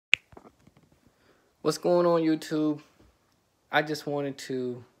What's going on, YouTube? I just wanted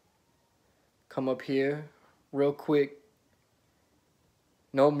to come up here real quick.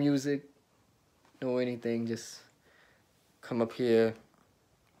 No music, no anything. Just come up here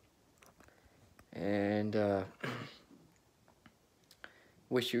and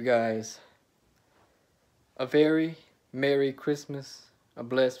wish you guys a very Merry Christmas, a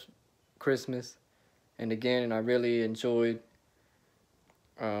blessed Christmas. And again, I really enjoyed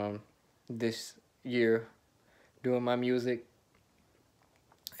this year doing my music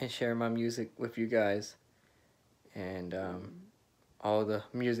and sharing my music with you guys, and all the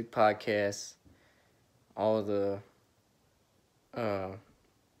music podcasts, all the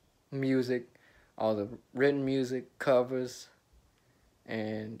music, all the written music covers,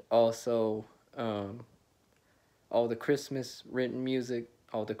 and also all the Christmas written music,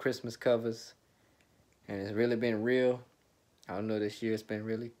 all the Christmas covers. And it's really been real. I don't know, this year it's been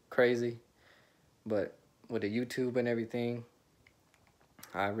really crazy, but with the YouTube and everything,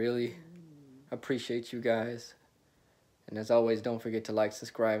 I really appreciate you guys. And as always, don't forget to like,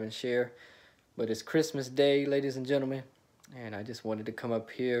 subscribe, and share. But it's Christmas Day, ladies and gentlemen, and I just wanted to come up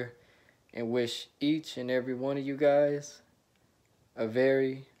here and wish each and every one of you guys a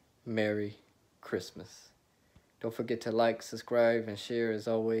very Merry Christmas. Don't forget to like, subscribe, and share as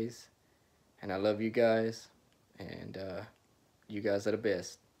always. And I love you guys, and you guys are the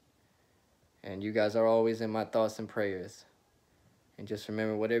best. And you guys are always in my thoughts and prayers. And just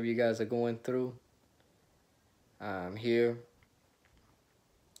remember, whatever you guys are going through, I'm here.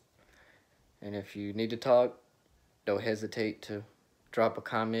 And if you need to talk, don't hesitate to drop a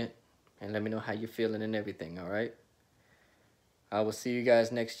comment and let me know how you're feeling and everything, all right? I will see you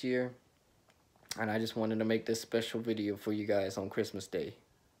guys next year. And I just wanted to make this special video for you guys on Christmas Day.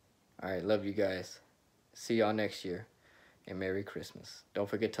 All right, love you guys. See y'all next year. And Merry Christmas. Don't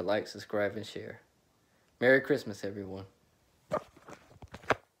forget to like, subscribe, and share. Merry Christmas, everyone.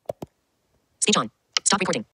 Speech on. Stop recording.